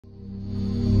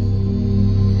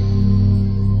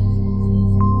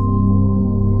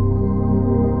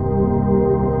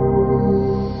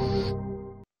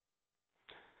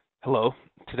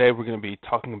today we're going to be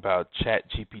talking about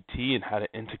ChatGPT and how to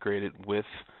integrate it with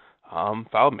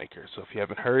FileMaker. So if you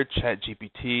haven't heard,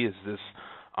 ChatGPT is this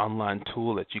online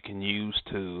tool that you can use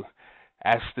to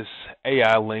ask this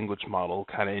AI language model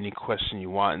kind of any question you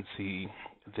want and see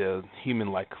the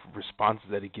human-like responses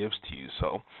that it gives to you.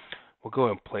 So we'll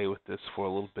go and play with this for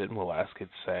a little bit, and we'll ask it,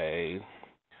 say,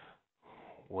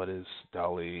 what is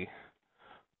Dolly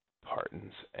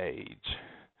Parton's age?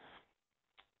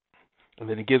 And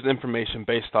then it gives information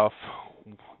based off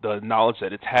the knowledge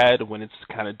that it's had when it's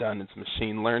kind of done its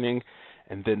machine learning.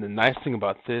 And then the nice thing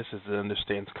about this is it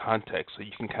understands context, so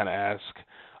you can kind of ask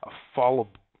a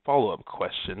follow-up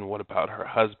question, what about her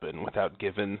husband, without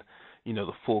giving,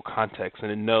 the full context,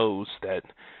 and it knows that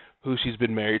who she's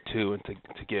been married to and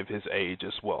to give his age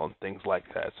as well and things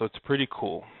like that. So it's pretty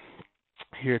cool.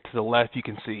 Here to the left you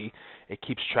can see it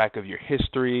keeps track of your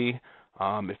history.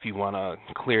 If you want to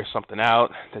clear something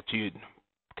out that you'd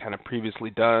kind of previously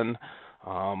done,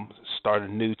 start a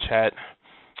new chat.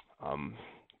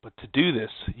 But to do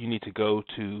this, you need to go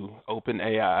to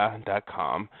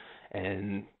openai.com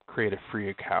and create a free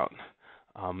account.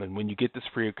 And when you get this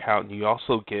free account, you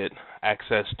also get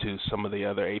access to some of the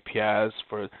other APIs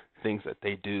for things that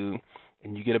they do.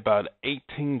 And you get about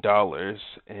 $18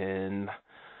 in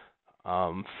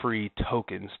free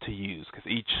tokens to use,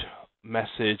 because each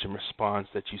message and response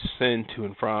that you send to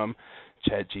and from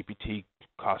ChatGPT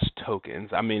costs tokens.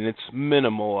 I mean, it's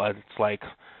minimal. It's like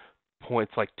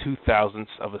 0.02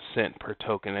 of a cent per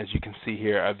token. As you can see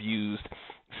here, I've used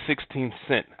 16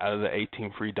 cents out of the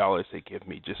 18 free dollars they give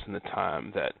me just in the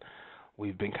time that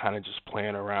we've been kind of just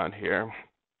playing around here.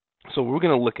 So we're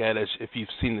going to look at, as if you've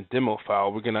seen the demo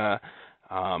file, we're going to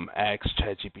ask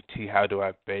ChatGPT, how do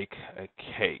I bake a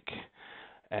cake?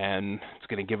 And it's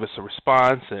going to give us a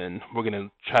response, and we're going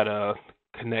to try to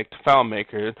connect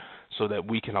FileMaker so that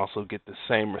we can also get the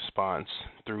same response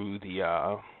through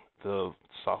the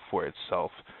software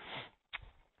itself.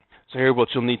 So here, what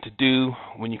you'll need to do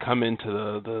when you come into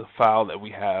the file that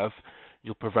we have,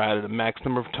 you'll provide a max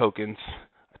number of tokens,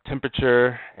 a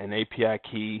temperature, an API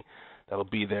key that'll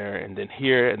be there, and then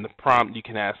here in the prompt you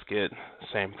can ask it the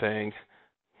same thing.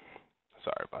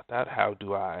 Sorry about that. How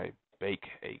do I bake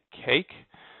a cake?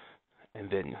 And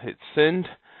then you hit send,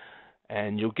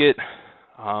 and you'll get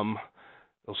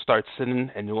it'll start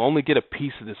sending, and you'll only get a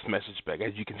piece of this message back.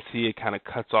 As you can see, it kind of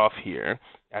cuts off here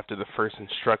after the first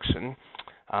instruction.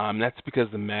 That's because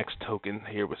the max token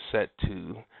here was set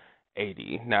to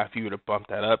 80. Now, if you were to bump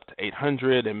that up to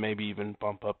 800 and maybe even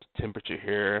bump up the temperature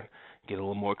here, get a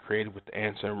little more creative with the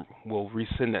answer, we'll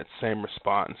resend that same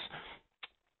response.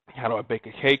 How do I bake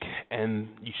a cake? And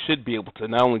you should be able to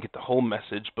not only get the whole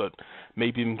message, but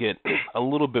maybe even get a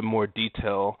little bit more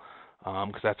detail,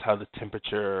 because that's how the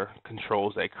temperature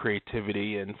controls that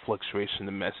creativity and fluctuation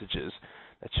of messages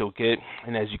that you'll get.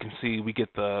 And as you can see, we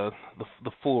get the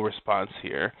full response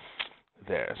here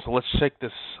there. So let's check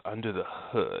this under the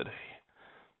hood.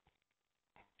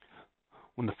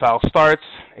 When the file starts,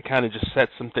 it kind of just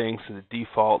sets some things to the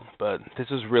default, but this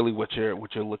is really what you're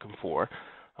looking for.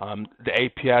 The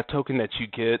API token that you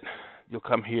get, you'll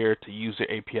come here to use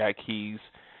the API keys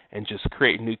and just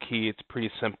create a new key. It's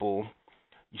pretty simple.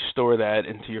 You store that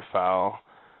into your file.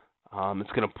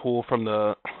 It's going to pull from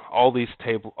all these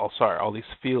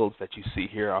fields that you see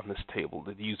here on this table,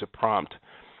 the user prompt,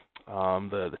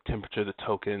 the temperature, the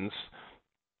tokens,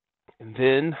 and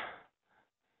then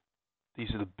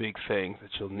these are the big things that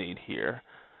you'll need here.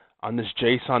 On this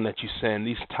JSON that you send,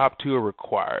 these top two are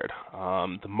required.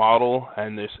 The model,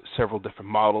 and there's several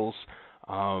different models.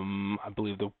 I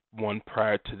believe the one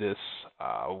prior to this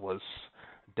was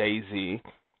Daisy.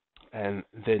 And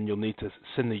then you'll need to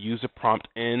send the user prompt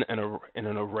in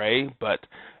an array, but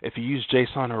if you use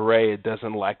JSON array, it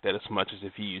doesn't like that as much as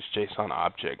if you use JSON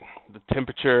object. The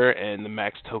temperature and the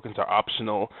max tokens are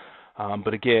optional,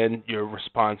 but again, your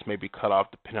response may be cut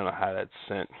off depending on how that's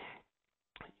sent.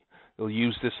 You'll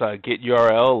use this get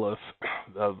URL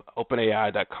of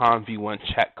openai.com v1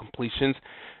 chat completions.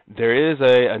 There is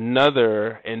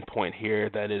another endpoint here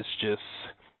that is just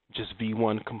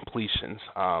v1 completions,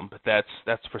 but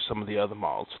that's for some of the other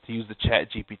models. To use the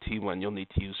ChatGPT one, you'll need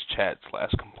to use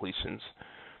chat/completions.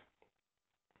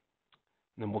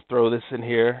 And then we'll throw this in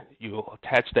here. You'll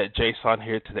attach that JSON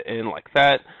here to the end like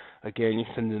that. Again, you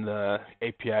send in the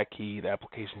API key, the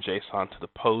application JSON to the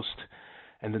post.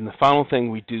 And then the final thing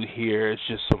we do here is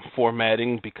just some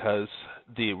formatting, because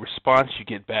the response you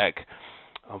get back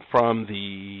from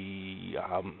the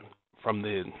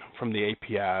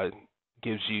API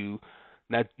gives you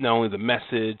not only the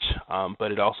message,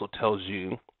 but it also tells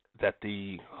you that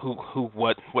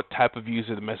what type of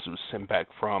user the message was sent back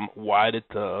from, why did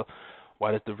the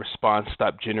Why did the response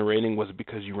stop generating? Was it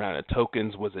because you ran out of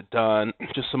tokens? Was it done?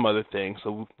 Just some other things.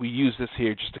 So we use this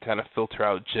here just to kind of filter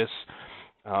out just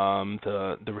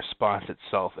the response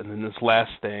itself. And then this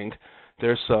last thing,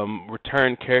 there's some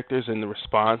return characters in the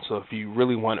response. So if you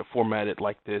really want it formatted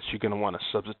like this, you're going to want to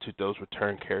substitute those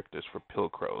return characters for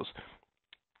pilcrows.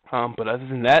 But other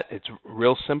than that, it's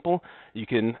real simple. You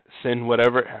can send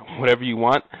whatever you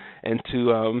want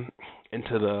into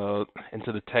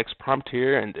the text prompt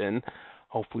here, and then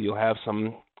hopefully you'll have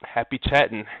some happy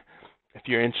chatting. If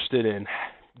you're interested in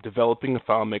developing a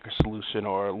FileMaker solution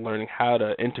or learning how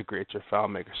to integrate your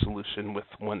FileMaker solution with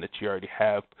one that you already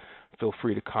have, feel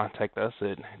free to contact us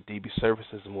at DB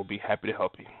Services, and we'll be happy to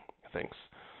help you. Thanks.